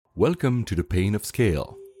Welcome to The Pain of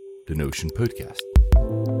Scale, the Notion podcast.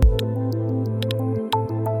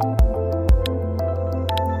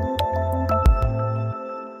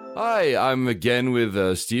 Hi, I'm again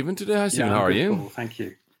with Stephen today. Hi, Stephen. How are you? Cool. Thank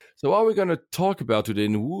you. So, what are we going to talk about today,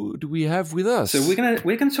 and who do we have with us? So we're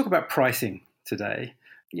going to talk about pricing today.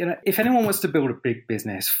 You know, if anyone wants to build a big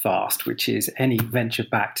business fast, which is any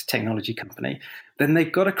venture-backed technology company, then they've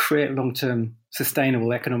got to create long-term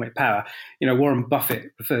sustainable economic power. You know, Warren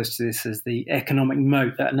Buffett refers to this as the economic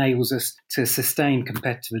moat that enables us to sustain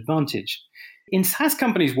competitive advantage. In SaaS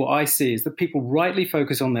companies, what I see is that people rightly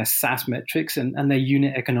focus on their SaaS metrics and their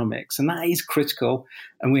unit economics, and that is critical,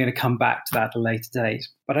 and we're going to come back to that at a later date.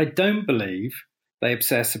 But I don't believe they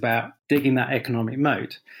obsess about digging that economic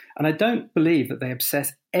moat. And I don't believe that they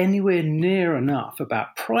obsess anywhere near enough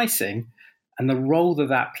about pricing and the role that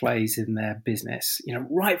that plays in their business. You know,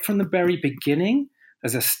 right from the very beginning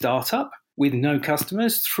as a startup with no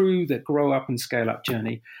customers through the grow up and scale up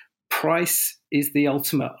journey, price is the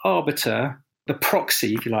ultimate arbiter, the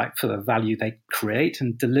proxy, if you like, for the value they create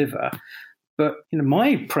and deliver. But you know,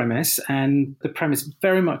 my premise, and the premise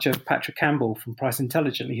very much of Patrick Campbell from Price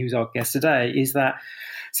Intelligently, who's our guest today, is that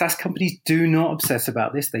SaaS companies do not obsess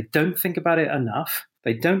about this. They don't think about it enough.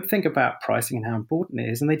 They don't think about pricing and how important it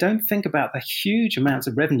is. And they don't think about the huge amounts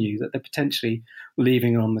of revenue that they're potentially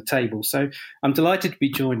leaving on the table. So I'm delighted to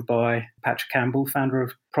be joined by Patrick Campbell, founder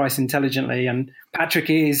of Price Intelligently. And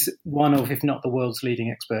Patrick is one of, if not the world's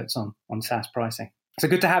leading experts on SaaS pricing. So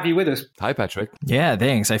good to have you with us. Hi, Patrick. Yeah,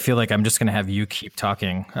 thanks. I feel like I'm just going to have you keep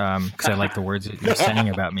talking because I like the words that you're saying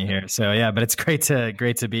about me here. So yeah, but it's great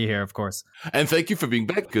to be here, of course. And thank you for being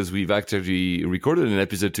back, because we've actually recorded an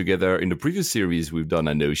episode together in the previous series we've done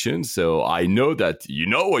on Notion. So I know that you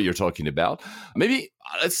know what you're talking about. Maybe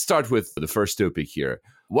let's start with the first topic here.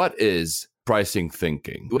 What is pricing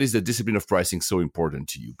thinking? What is the discipline of pricing so important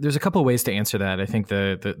to you? There's a couple of ways to answer that. I think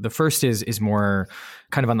the first is more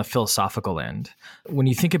kind of on the philosophical end. When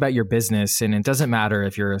you think about your business, and it doesn't matter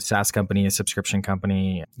if you're a SaaS company, a subscription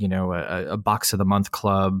company, you know, a box of the month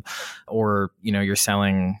club, or, you know, you're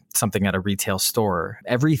selling something at a retail store,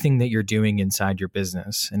 everything that you're doing inside your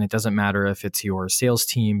business, and it doesn't matter if it's your sales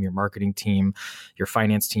team, your marketing team, your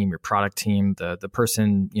finance team, your product team, the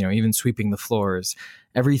person, you know, even sweeping the floors,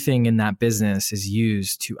 everything in that business is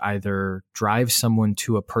used to either drive someone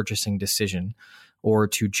to a purchasing decision or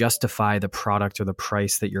to justify the product or the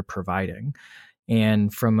price that you're providing.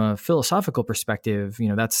 And from a philosophical perspective, you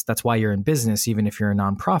know, that's why you're in business, even if you're a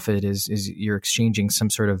nonprofit, is you're exchanging some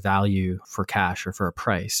sort of value for cash or for a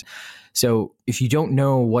price. So if you don't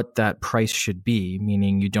know what that price should be,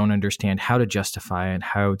 meaning you don't understand how to justify it,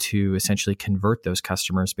 how to essentially convert those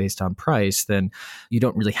customers based on price, then you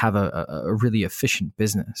don't really have a really efficient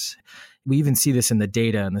business. We even see this in the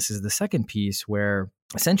data, and this is the second piece where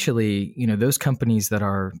essentially, you know, those companies that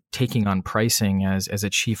are taking on pricing as a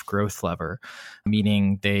chief growth lever,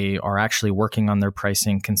 meaning they are actually working on their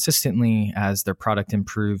pricing consistently as their product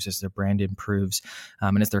improves, as their brand improves,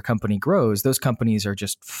 and as their company grows, those companies are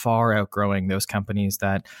just far outgrowing those companies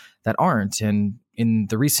that aren't. And in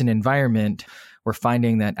the recent environment, we're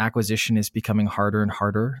finding that acquisition is becoming harder and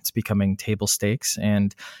harder. It's becoming table stakes.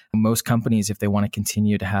 And most companies, if they want to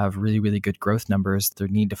continue to have really, really good growth numbers, they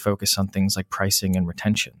need to focus on things like pricing and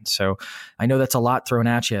retention. So I know that's a lot thrown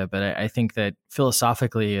at you, but I think that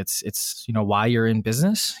philosophically, it's you know, why you're in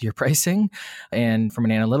business, your pricing. And from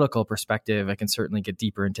an analytical perspective, I can certainly get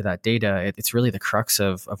deeper into that data. It's really the crux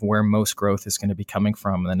of where most growth is going to be coming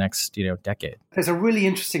from in the next, you know, decade. There's a really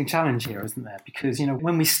interesting challenge here, isn't there? Because, you know,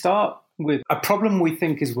 when we start with a problem we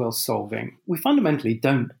think is worth solving, we fundamentally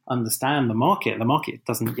don't understand the market. The market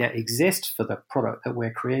doesn't yet exist for the product that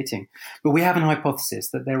we're creating. But we have an hypothesis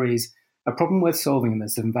that there is a problem worth solving and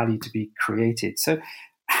there's some value to be created. So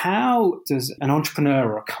how does an entrepreneur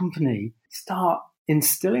or a company start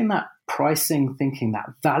instilling that pricing thinking, that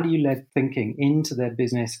value-led thinking into their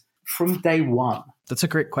business from day one? That's a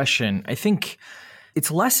great question. I think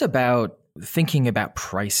it's less about thinking about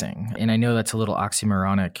pricing. And I know that's a little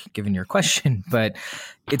oxymoronic given your question, but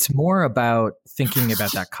it's more about thinking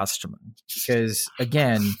about that customer. Because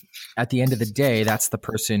again, at the end of the day, that's the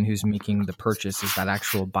person who's making the purchase, is that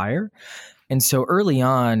actual buyer. And so early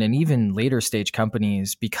on, and even later stage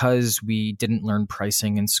companies, because we didn't learn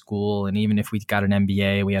pricing in school, and even if we got an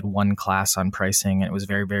MBA, we had one class on pricing and it was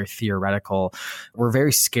very, very theoretical, we're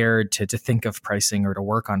very scared to think of pricing or to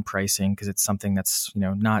work on pricing because it's something that's, you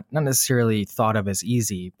know, not necessarily thought of as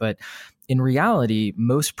easy. But in reality,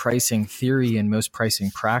 most pricing theory and most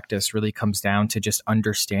pricing practice really comes down to just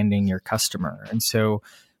understanding your customer. And so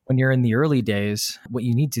when you're in the early days, what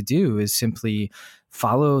you need to do is simply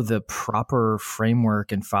follow the proper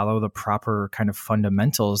framework and follow the proper kind of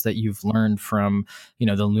fundamentals that you've learned from,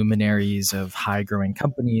 the luminaries of high growing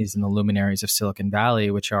companies and the luminaries of Silicon Valley,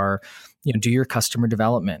 which are, do your customer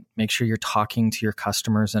development. Make sure you're talking to your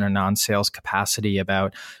customers in a non-sales capacity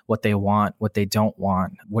about what they want, what they don't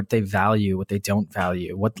want, what they value, what they don't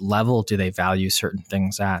value, what level do they value certain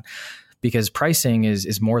things at. Because pricing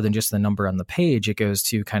is more than just the number on the page. It goes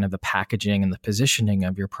to kind of the packaging and the positioning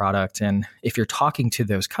of your product. And if you're talking to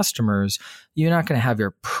those customers, you're not going to have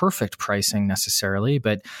your perfect pricing necessarily,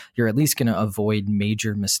 but you're at least going to avoid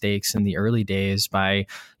major mistakes in the early days by,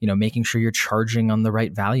 making sure you're charging on the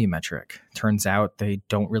right value metric. Turns out they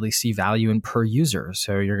don't really see value in per user.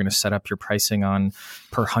 So you're going to set up your pricing on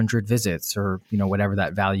per 100 visits or, whatever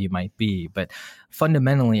that value might be. But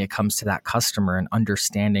fundamentally, it comes to that customer and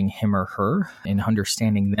understanding him or her and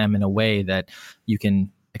understanding them in a way that you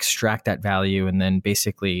can extract that value and then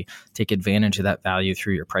basically take advantage of that value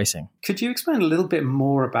through your pricing. Could you explain a little bit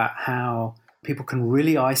more about how people can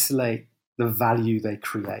really isolate the value they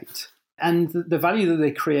create and the value that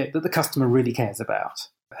they create that the customer really cares about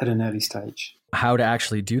at an early stage? How to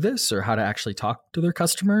actually do this or how to actually talk to their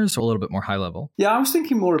customers, or a little bit more high level? Yeah, I was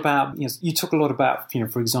thinking more about, you talk a lot about,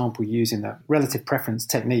 for example, using the relative preference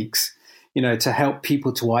techniques, to help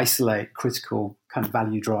people to isolate critical kind of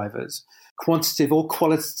value drivers, quantitative or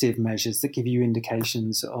qualitative measures that give you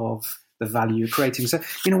indications of the value you're creating. So,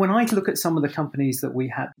 when I look at some of the companies that we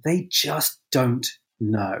had, they just don't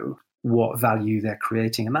know what value they're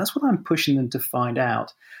creating. And that's what I'm pushing them to find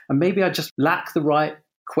out. And maybe I just lack the right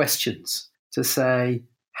questions to say,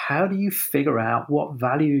 how do you figure out what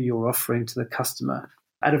value you're offering to the customer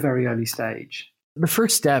at a very early stage? The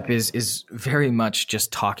first step is very much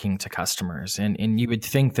just talking to customers. And you would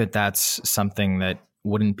think that that's something that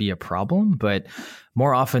wouldn't be a problem. But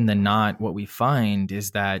more often than not, what we find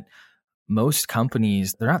is that most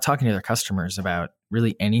companies, they're not talking to their customers about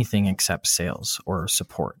really anything except sales or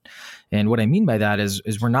support. And what I mean by that is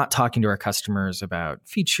we're not talking to our customers about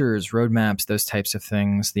features, roadmaps, those types of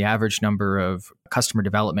things. The average number of customer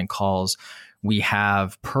development calls we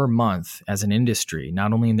have per month as an industry,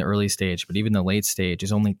 not only in the early stage, but even the late stage,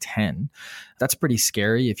 is only 10. That's pretty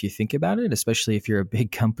scary if you think about it, especially if you're a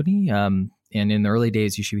big company. And in the early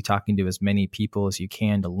days, you should be talking to as many people as you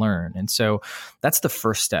can to learn. And so that's the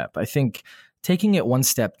first step. I think taking it one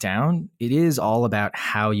step down, it is all about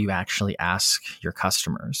how you actually ask your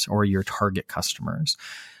customers or your target customers.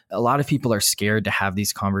 A lot of people are scared to have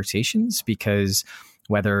these conversations because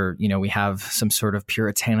whether, we have some sort of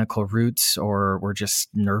puritanical roots or we're just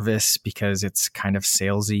nervous because it's kind of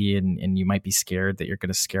salesy and you might be scared that you're going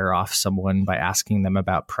to scare off someone by asking them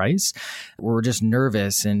about price. We're just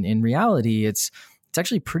nervous. And in reality, it's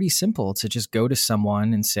actually pretty simple to just go to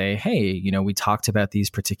someone and say, hey, we talked about these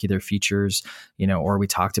particular features, or we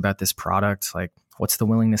talked about this product, like what's the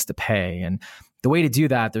willingness to pay? And the way to do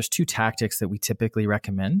that, there's two tactics that we typically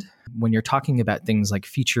recommend. When you're talking about things like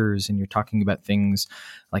features and you're talking about things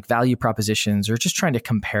like value propositions or just trying to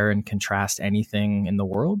compare and contrast anything in the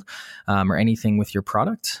world or anything with your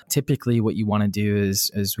product, typically what you want to do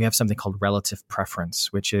is we have something called relative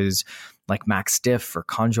preference, which is like max diff or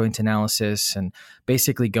conjoint analysis, and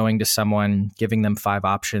basically going to someone, giving them 5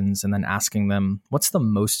 options and then asking them, what's the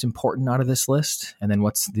most important out of this list? And then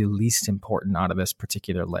what's the least important out of this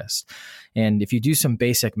particular list? And if you do some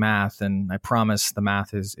basic math, and I promise the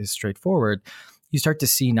math is straightforward, you start to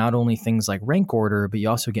see not only things like rank order, but you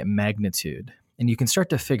also get magnitude. And you can start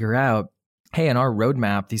to figure out, hey, in our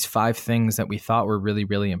roadmap, these 5 things that we thought were really,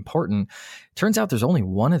 really important, turns out there's only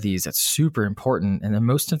one of these that's super important. And then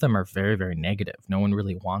most of them are very, very negative. No one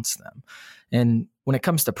really wants them. And when it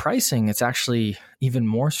comes to pricing, it's actually even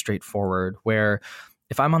more straightforward, where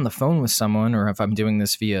if I'm on the phone with someone or if I'm doing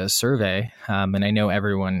this via a survey, and I know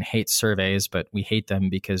everyone hates surveys, but we hate them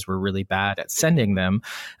because we're really bad at sending them.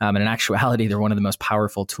 And in actuality, they're one of the most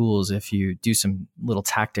powerful tools if you do some little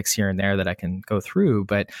tactics here and there that I can go through.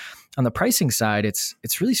 But on the pricing side, it's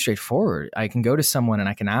really straightforward. I can go to someone and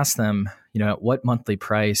I can ask them, at what monthly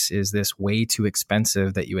price is this way too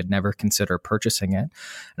expensive that you would never consider purchasing it?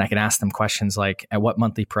 And I can ask them questions like, at what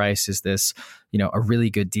monthly price is this, a really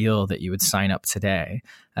good deal that you would sign up today?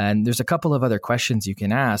 And there's a couple of other questions you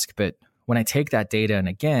can ask, but when I take that data and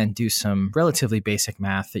again, do some relatively basic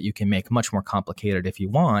math that you can make much more complicated if you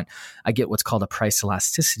want, I get what's called a price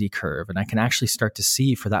elasticity curve. And I can actually start to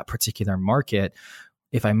see for that particular market,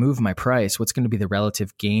 if I move my price, what's going to be the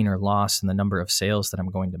relative gain or loss in the number of sales that I'm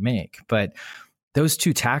going to make. But Those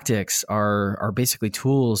two tactics are basically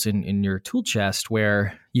tools in your tool chest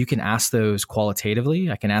where you can ask those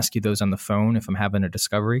qualitatively. I can ask you those on the phone if I'm having a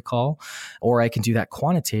discovery call, or I can do that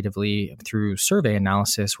quantitatively through survey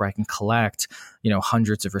analysis where I can collect,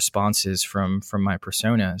 hundreds of responses from my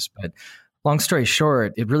personas. But long story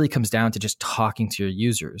short, it really comes down to just talking to your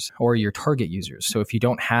users or your target users. So if you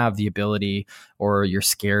don't have the ability or you're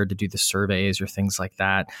scared to do the surveys or things like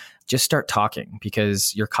that, just start talking,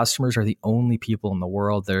 because your customers are the only people in the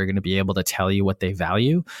world that are going to be able to tell you what they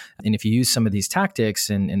value. And if you use some of these tactics,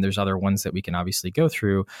 and there's other ones that we can obviously go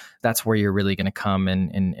through, that's where you're really going to come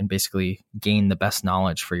and basically gain the best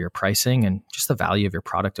knowledge for your pricing and just the value of your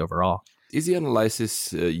product overall. Is the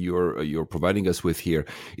analysis you're providing us with here,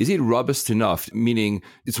 is it robust enough? Meaning,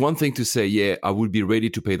 it's one thing to say, yeah, I would be ready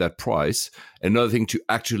to pay that price. Another thing to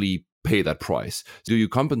actually pay that price. Do you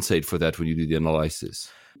compensate for that when you do the analysis?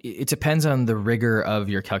 It depends on the rigor of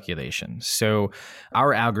your calculations. So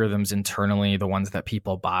our algorithms internally, the ones that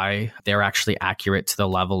people buy, they're actually accurate to the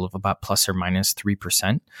level of about plus or minus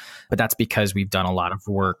 3%. But that's because we've done a lot of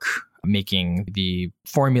work making the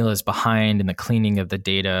formulas behind and the cleaning of the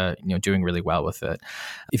data, doing really well with it.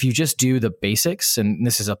 If you just do the basics, and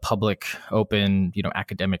this is a public, open,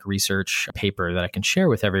 academic research paper that I can share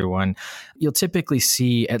with everyone, you'll typically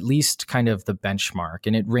see at least kind of the benchmark,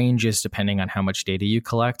 and it ranges depending on how much data you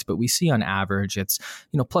collect. But we see on average, it's,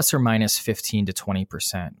 plus or minus 15 to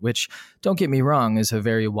 20%, which, don't get me wrong, is a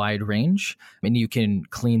very wide range. I mean, you can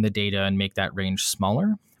clean the data and make that range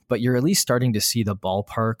smaller, but you're at least starting to see the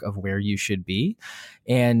ballpark of where you should be.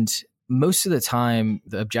 And most of the time,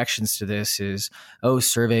 the objections to this is,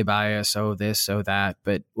 survey bias, this, that.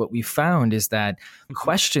 But what we found is that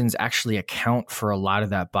questions actually account for a lot of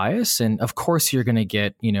that bias. And of course, you're going to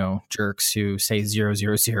get, jerks who say 000 or,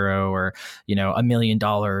 $1 million,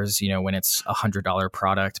 when it's $100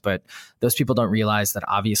 product. But those people don't realize that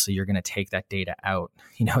obviously you're going to take that data out.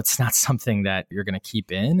 It's not something that you're going to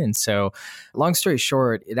keep in. And so long story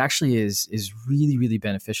short, it actually is really, really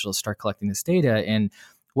beneficial to start collecting this data. And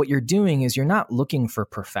what you're doing is you're not looking for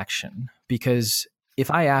perfection, because if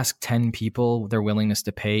I ask 10 people their willingness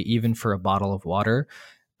to pay even for a bottle of water,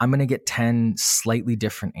 I'm going to get 10 slightly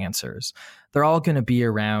different answers. They're all going to be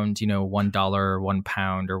around, $1, £1,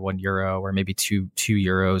 or €1, or maybe two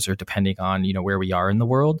euros, or depending on, where we are in the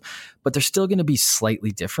world. But they're still going to be slightly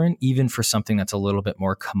different, even for something that's a little bit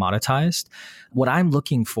more commoditized. What I'm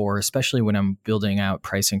looking for, especially when I'm building out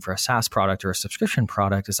pricing for a SaaS product or a subscription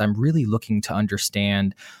product, is I'm really looking to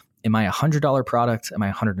understand, am I a $100 product? Am I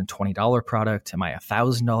a $120 product? Am I a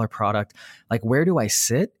 $1,000 product? Like, where do I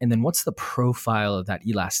sit? And then what's the profile of that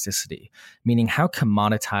elasticity? Meaning, how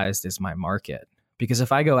commoditized is my market? Because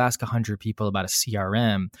if I go ask 100 people about a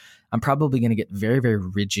CRM, I'm probably going to get very, very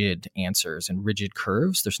rigid answers and rigid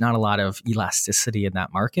curves. There's not a lot of elasticity in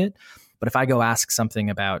that market. But if I go ask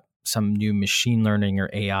something about some new machine learning or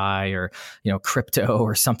AI or, crypto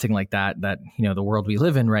or something like that, the world we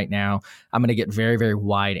live in right now, I'm going to get very, very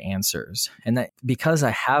wide answers. And that, because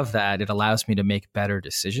I have that, it allows me to make better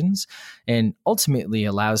decisions, and ultimately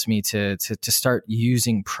allows me to start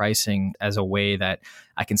using pricing as a way that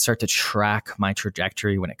I can start to track my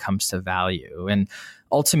trajectory when it comes to value. And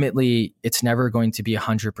ultimately, it's never going to be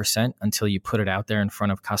 100% until you put it out there in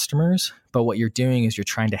front of customers. But what you're doing is you're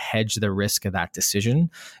trying to hedge the risk of that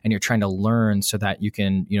decision, and you're trying to learn so that you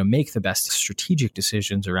can, make the best strategic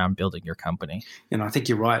decisions around building your company. I think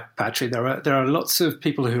you're right, Patrick. There are lots of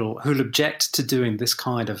people who'll object to doing this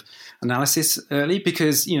kind of analysis early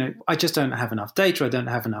because, I just don't have enough data. I don't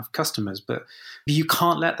have enough customers. But you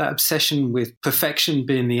can't let that obsession with perfection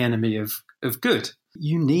being the enemy of good.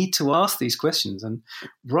 You need to ask these questions. And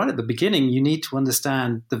right at the beginning, you need to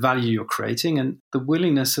understand the value you're creating and the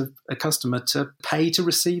willingness of a customer to pay to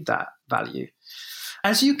receive that value.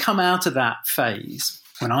 As you come out of that phase,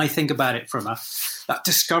 when I think about it from that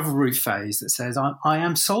discovery phase that says, I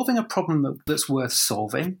am solving a problem that's worth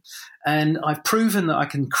solving, and I've proven that I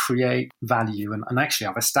can create value, and actually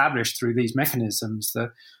I've established through these mechanisms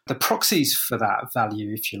the proxies for that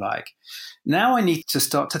value, if you like. Now I need to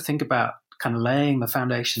start to think about kind of laying the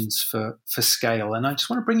foundations for scale. And I just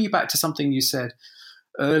want to bring you back to something you said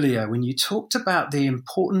earlier when you talked about the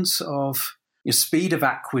importance of your speed of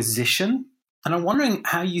acquisition. And I'm wondering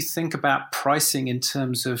how you think about pricing in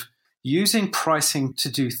terms of using pricing to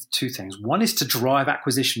do two things. One is to drive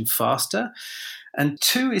acquisition faster, and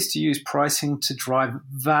two is to use pricing to drive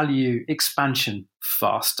value expansion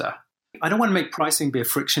faster. I don't want to make pricing be a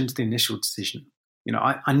friction to the initial decision.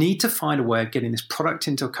 I need to find a way of getting this product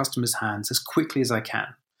into a customer's hands as quickly as I can.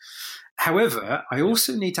 However, I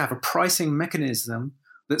also need to have a pricing mechanism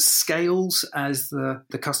that scales as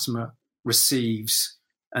the customer receives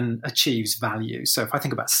and achieves value. So if I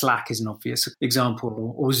think about Slack as an obvious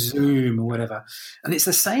example, or Zoom or whatever, and it's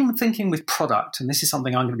the same thinking with product. And this is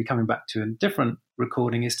something I'm going to be coming back to in a different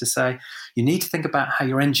recording, is to say, you need to think about how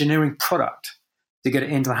you're engineering product to get it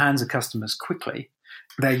into the hands of customers quickly.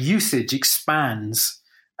 Their usage expands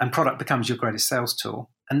and product becomes your greatest sales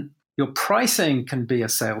tool. And your pricing can be a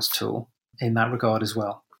sales tool in that regard as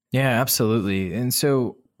well. Yeah, absolutely. And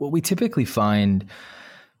so what we typically find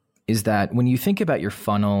is that when you think about your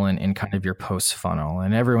funnel and kind of your post funnel,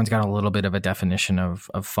 and everyone's got a little bit of a definition of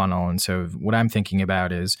funnel. And so what I'm thinking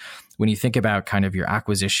about is when you think about kind of your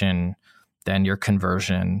acquisition, then your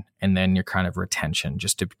conversion, and then your kind of retention,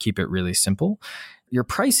 just to keep it really simple, your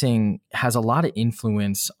pricing has a lot of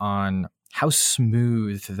influence on how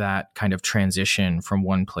smooth that kind of transition from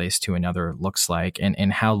one place to another looks like,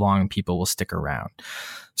 and how long people will stick around.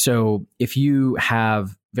 So if you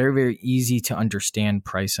have very, very easy to understand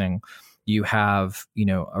pricing, you have,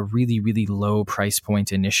 a really, really low price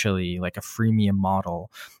point initially, like a freemium model,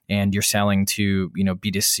 and you're selling to,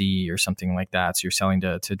 B2C or something like that. So you're selling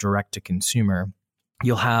to direct to consumer.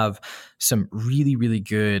 You'll have some really, really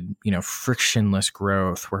good, frictionless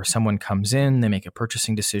growth where someone comes in, they make a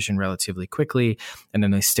purchasing decision relatively quickly, and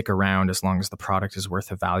then they stick around as long as the product is worth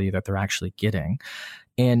the value that they're actually getting.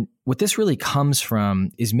 And what this really comes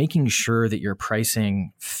from is making sure that your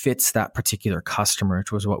pricing fits that particular customer,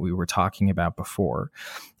 which was what we were talking about before.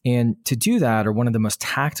 And to do that, or one of the most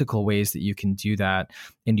tactical ways that you can do that,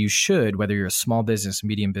 and you should, whether you're a small business,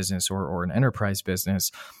 medium business, or an enterprise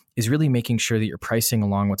business, is really making sure that you're pricing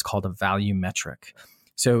along what's called a value metric.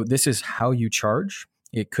 So this is how you charge.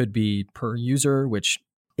 It could be per user, which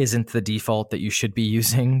isn't the default that you should be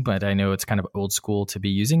using, but I know it's kind of old school to be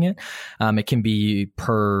using it. It can be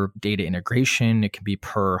per data integration. It can be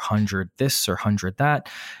per 100 this or 100 that.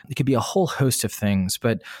 It could be a whole host of things.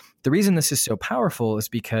 But the reason this is so powerful is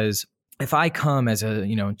because if I come as a,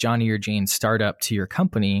 Johnny or Jane startup to your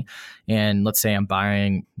company, and let's say I'm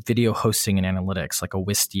buying video hosting and analytics like a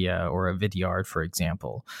Wistia or a Vidyard, for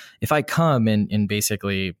example, if I come and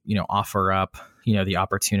basically, offer up, the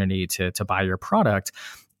opportunity to buy your product,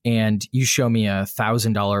 and you show me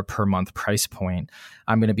 $1,000 per month price point,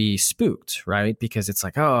 I'm going to be spooked, right? Because it's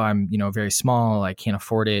like, oh, I'm, very small. I can't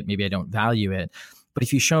afford it. Maybe I don't value it. But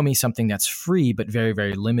if you show me something that's free, but very,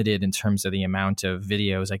 very limited in terms of the amount of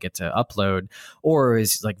videos I get to upload, or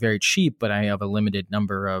is like very cheap, but I have a limited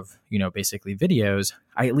number of, basically videos,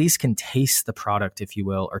 I at least can taste the product, if you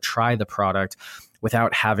will, or try the product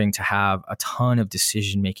without having to have a ton of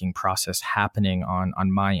decision-making process happening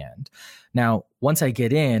on my end. Now, once I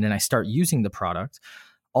get in and I start using the product,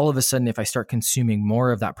 all of a sudden, if I start consuming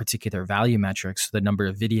more of that particular value metrics, the number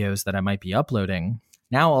of videos that I might be uploading,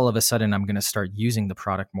 now all of a sudden I'm going to start using the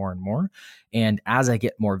product more and more. And as I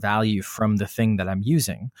get more value from the thing that I'm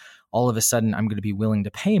using, all of a sudden I'm going to be willing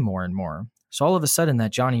to pay more and more. So all of a sudden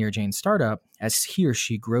that Johnny or Jane startup, as he or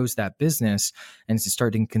she grows that business and is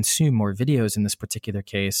starting to consume more videos in this particular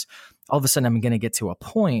case, all of a sudden I'm going to get to a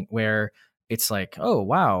point where it's like, oh,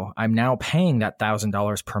 wow, I'm now paying that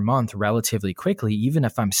 $1,000 per month relatively quickly, even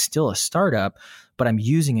if I'm still a startup, but I'm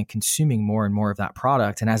using and consuming more and more of that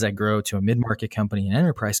product. And as I grow to a mid-market company, an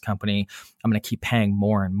enterprise company, I'm going to keep paying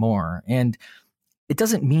more and more. And it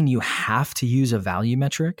doesn't mean you have to use a value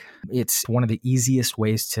metric. It's one of the easiest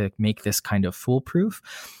ways to make this kind of foolproof,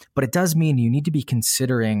 but it does mean you need to be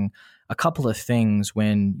considering a couple of things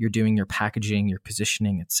when you're doing your packaging, your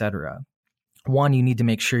positioning, et cetera. One, you need to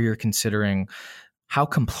make sure you're considering how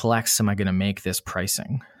complex am I going to make this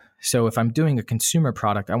pricing? So if I'm doing a consumer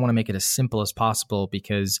product, I want to make it as simple as possible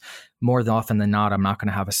because more often than not, I'm not going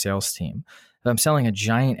to have a sales team. If I'm selling a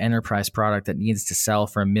giant enterprise product that needs to sell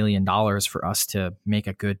for $1 million for us to make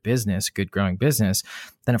a good business, good growing business,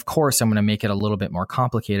 then of course I'm going to make it a little bit more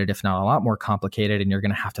complicated, if not a lot more complicated. And you're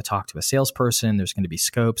going to have to talk to a salesperson. There's going to be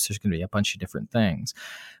scopes. There's going to be a bunch of different things.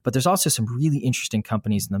 But there's also some really interesting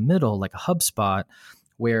companies in the middle, like a HubSpot,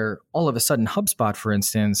 where all of a sudden HubSpot, for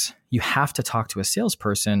instance, you have to talk to a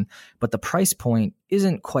salesperson, but the price point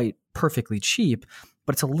isn't quite perfectly cheap,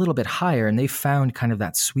 but it's a little bit higher. And they found kind of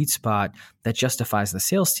that sweet spot that justifies the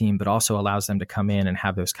sales team, but also allows them to come in and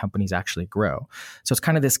have those companies actually grow. So it's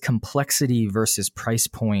kind of this complexity versus price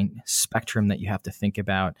point spectrum that you have to think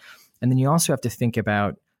about. And then you also have to think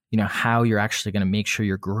about, how you're actually going to make sure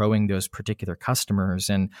you're growing those particular customers.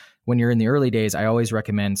 And when you're in the early days, I always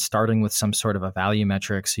recommend starting with some sort of a value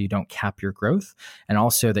metric so you don't cap your growth. And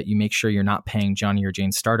also that you make sure you're not paying Johnny or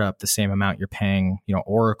Jane startup the same amount you're paying,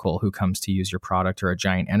 Oracle who comes to use your product, or a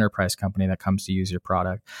giant enterprise company that comes to use your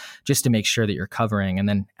product, just to make sure that you're covering. And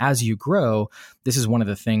then as you grow, this is one of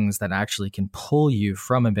the things that actually can pull you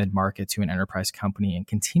from a mid-market to an enterprise company and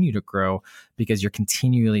continue to grow, because you're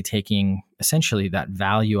continually taking essentially that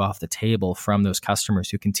value off the table from those customers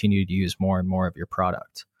who continue to use more and more of your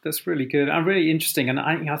product. That's really good and really interesting. And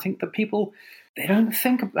I think that people, they don't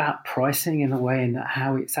think about pricing in a way in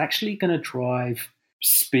how it's actually going to drive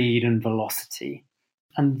speed and velocity,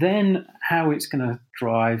 and then how it's going to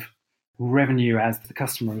drive revenue as the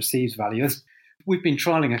customer receives value. We've been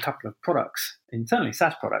trialing a couple of products internally,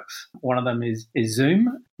 SaaS products. One of them is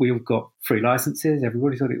Zoom. We've got free licenses.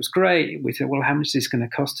 Everybody thought it was great. We said, well, how much is this going to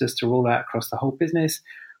cost us to roll out across the whole business?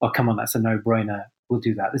 Oh, come on, that's a no-brainer. We'll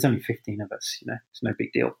do that. There's only 15 of us, it's no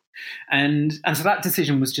big deal. And so that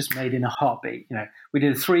decision was just made in a heartbeat. We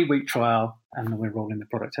did a 3-week trial and then we're rolling the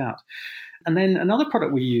product out. And then another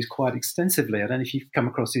product we use quite extensively, I don't know if you've come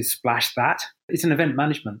across, is Splash That. It's an event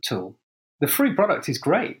management tool. The free product is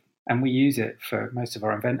great and we use it for most of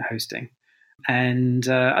our event hosting. And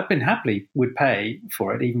I've been happily would pay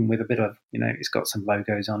for it, even with a bit of, it's got some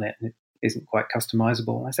logos on it and it isn't quite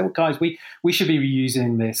customizable. And I said, well, guys, we should be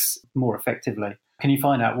using this more effectively. Can you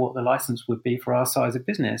find out what the license would be for our size of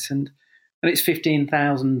business? And it's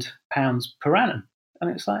 £15,000 per annum.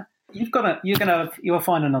 And it's like, you'll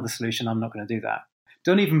find another solution. I'm not going to do that.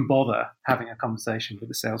 Don't even bother having a conversation with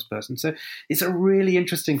the salesperson. So it's a really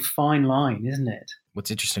interesting fine line, isn't it?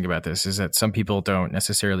 What's interesting about this is that some people don't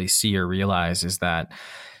necessarily see or realize is that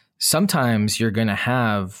sometimes you're going to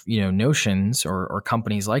have, notions or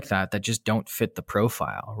companies like that just don't fit the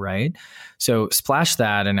profile, right? So Splash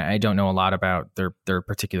That, and I don't know a lot about their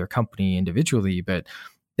particular company individually, but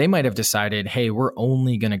they might have decided, hey, we're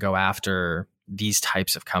only going to go after these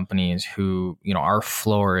types of companies who, our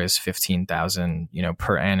floor is 15,000,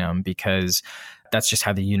 per annum, because that's just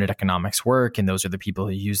how the unit economics work. And those are the people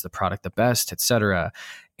who use the product the best, et cetera.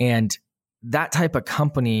 And that type of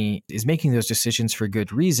company is making those decisions for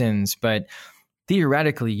good reasons, but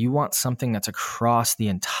theoretically, you want something that's across the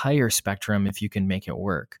entire spectrum if you can make it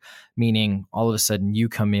work. Meaning, all of a sudden, you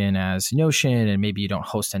come in as Notion and maybe you don't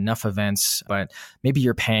host enough events, but maybe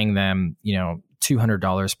you're paying them,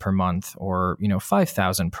 $200 per month or,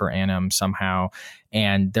 $5,000 per annum somehow.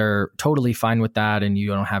 And they're totally fine with that. And you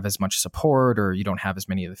don't have as much support or you don't have as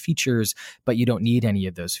many of the features, but you don't need any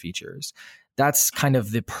of those features. That's kind of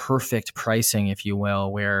the perfect pricing, if you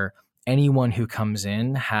will, where anyone who comes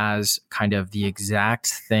in has kind of the exact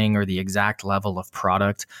thing or the exact level of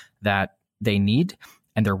product that they need,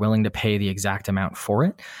 and they're willing to pay the exact amount for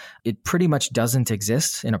it. It pretty much doesn't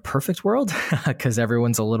exist in a perfect world because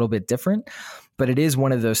everyone's a little bit different. But it is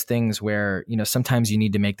one of those things where, sometimes you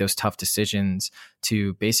need to make those tough decisions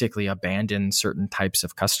to basically abandon certain types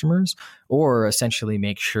of customers, or essentially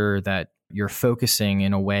make sure that you're focusing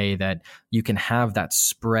in a way that you can have that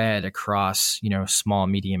spread across, small,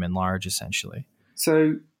 medium, and large, essentially.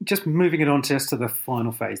 So just moving it on to the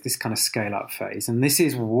final phase, this kind of scale up phase, and this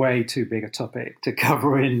is way too big a topic to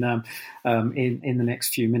cover in the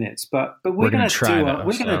next few minutes. But we're going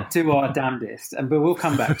to do our damnedest, but we'll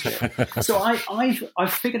come back to it. So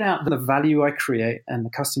I've figured out the value I create and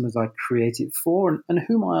the customers I create it for, and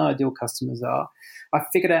who my ideal customers are. I've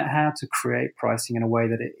figured out how to create pricing in a way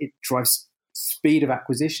that it drives speed of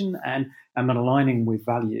acquisition and I'm aligning with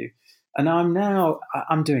value. And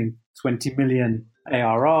I'm doing 20 million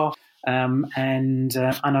ARR, and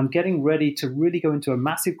I'm getting ready to really go into a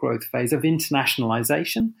massive growth phase of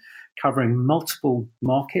internationalization, covering multiple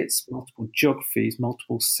markets, multiple geographies,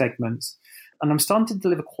 multiple segments. And I'm starting to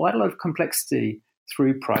deliver quite a lot of complexity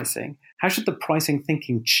through pricing. How should the pricing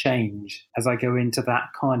thinking change as I go into that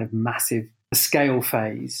kind of massive scale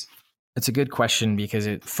phase? It's a good question, because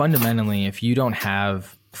fundamentally, if you don't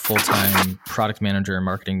have full-time product manager or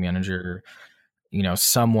marketing manager,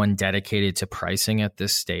 someone dedicated to pricing at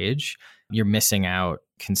this stage, you're missing out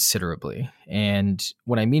considerably. And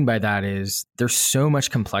what I mean by that is there's so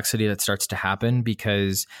much complexity that starts to happen,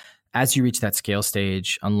 because as you reach that scale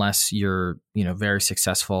stage, unless you're, very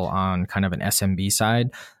successful on kind of an SMB side,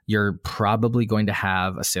 you're probably going to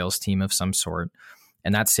have a sales team of some sort.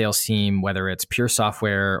 And that sales team, whether it's pure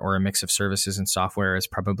software or a mix of services and software, is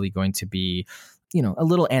probably going to be a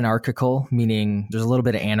little anarchical, meaning there's a little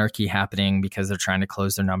bit of anarchy happening because they're trying to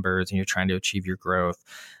close their numbers and you're trying to achieve your growth.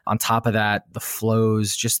 On top of that, the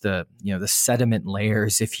flows, just the sediment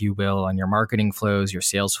layers, if you will, on your marketing flows, your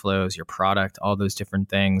sales flows, your product, all those different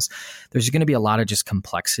things. There's going to be a lot of just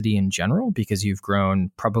complexity in general because you've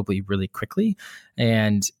grown probably really quickly.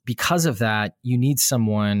 And because of that, you need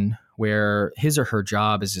someone where his or her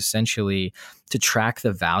job is essentially to track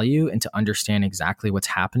the value and to understand exactly what's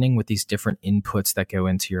happening with these different inputs that go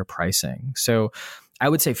into your pricing. So I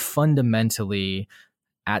would say fundamentally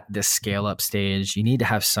at this scale up stage, you need to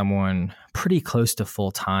have someone pretty close to full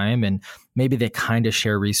time, and maybe they kind of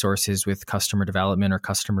share resources with customer development or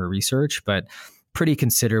customer research, but pretty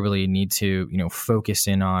considerably need to, focus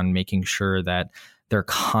in on making sure that they're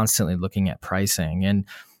constantly looking at pricing. And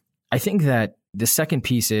I think that the second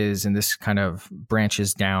piece is, and this kind of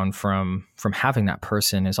branches down from having that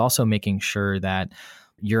person, is also making sure that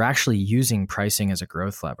you're actually using pricing as a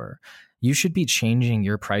growth lever. You should be changing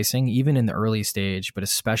your pricing even in the early stage, but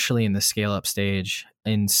especially in the scale up stage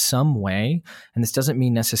in some way. And this doesn't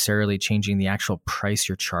mean necessarily changing the actual price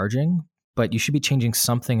you're charging, but you should be changing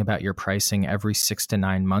something about your pricing every 6 to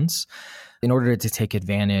 9 months in order to take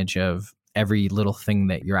advantage of every little thing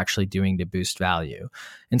that you're actually doing to boost value.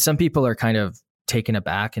 And some people are kind of taken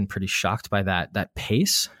aback and pretty shocked by that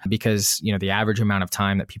pace, because the average amount of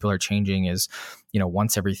time that people are changing is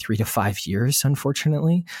once every 3 to 5 years,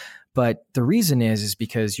 unfortunately. But the reason is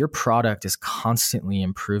because your product is constantly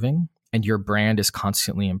improving and your brand is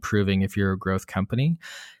constantly improving if you're a growth company,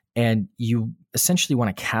 and you essentially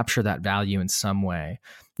want to capture that value in some way.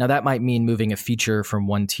 Now, that might mean moving a feature from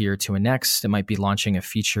one tier to a next. It might be launching a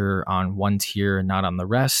feature on one tier and not on the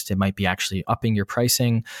rest. It might be actually upping your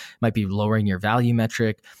pricing. It might be lowering your value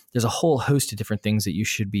metric. There's a whole host of different things that you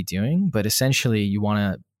should be doing, but essentially you want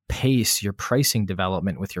to pace your pricing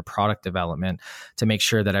development with your product development to make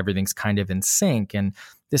sure that everything's kind of in sync. And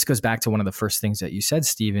this goes back to one of the first things that you said,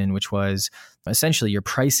 Stephen, which was essentially your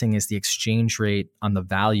pricing is the exchange rate on the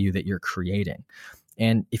value that you're creating.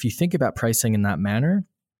 And if you think about pricing in that manner,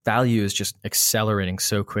 value is just accelerating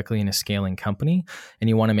so quickly in a scaling company, and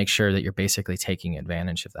you want to make sure that you're basically taking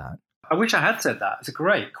advantage of that. I wish I had said that. It's a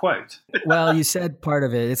great quote. Well, you said part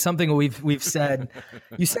of it. It's something we've said.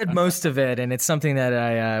 You said most of it, and it's something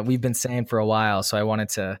that we've been saying for a while. So I wanted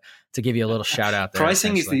to give you a little shout out there.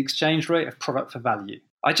 Pricing is the exchange rate of product for value.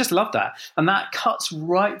 I just love that, and that cuts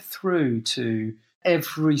right through to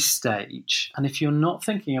every stage. And if you're not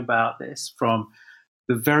thinking about this from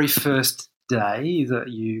the very first day that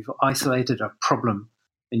you've isolated a problem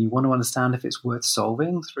and you want to understand if it's worth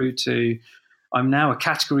solving, through to I'm now a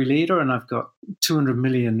category leader and I've got 200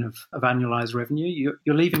 million of annualized revenue,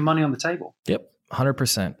 you're leaving money on the table. Yep,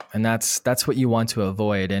 100%. And that's what you want to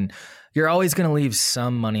avoid. And you're always going to leave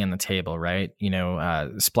some money on the table, right?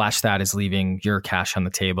 Splashstat is leaving your cash on the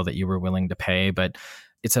table that you were willing to pay, but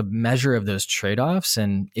it's a measure of those trade-offs.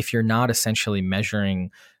 And if you're not essentially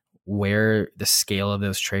measuring where the scale of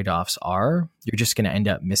those trade-offs are, you're just going to end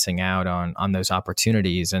up missing out on those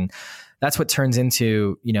opportunities. And that's what turns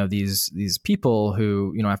into, these people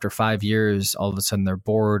who, after 5 years, all of a sudden they're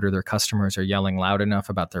bored or their customers are yelling loud enough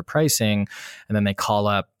about their pricing. And then they call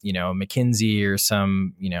up, McKinsey or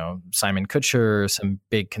some, Simon Kucher or some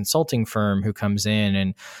big consulting firm who comes in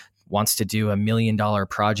and wants to do $1 million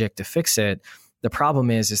project to fix it. The problem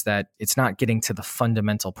is that it's not getting to the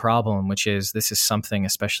fundamental problem, which is this is something,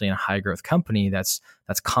 especially in a high growth company, that's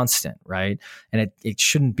constant, right? And it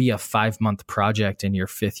shouldn't be a 5-month project in your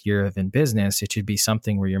 5th year of in business. It should be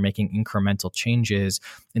something where you're making incremental changes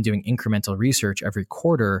and doing incremental research every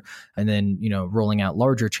quarter, and then rolling out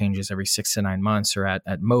larger changes every 6 to 9 months, or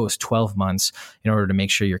at most 12 months, in order to make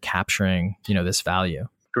sure you're capturing this value.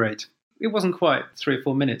 Great. It wasn't quite 3 or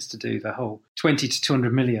 4 minutes to do the whole 20 to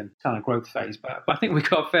 200 million kind of growth phase, but I think we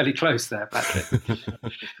got fairly close there, Patrick.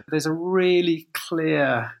 There's a really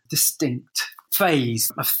clear, distinct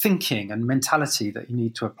phase of thinking and mentality that you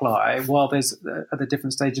need to apply while there's at the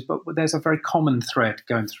different stages, but there's a very common thread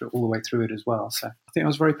going through all the way through it as well. So I think it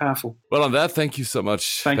was very powerful. Well, on that, thank you so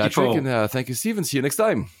much, Thank Patrick. you, Paul. And thank you, Stephen. See you next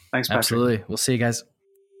time. Thanks, Patrick. Absolutely. We'll see you guys.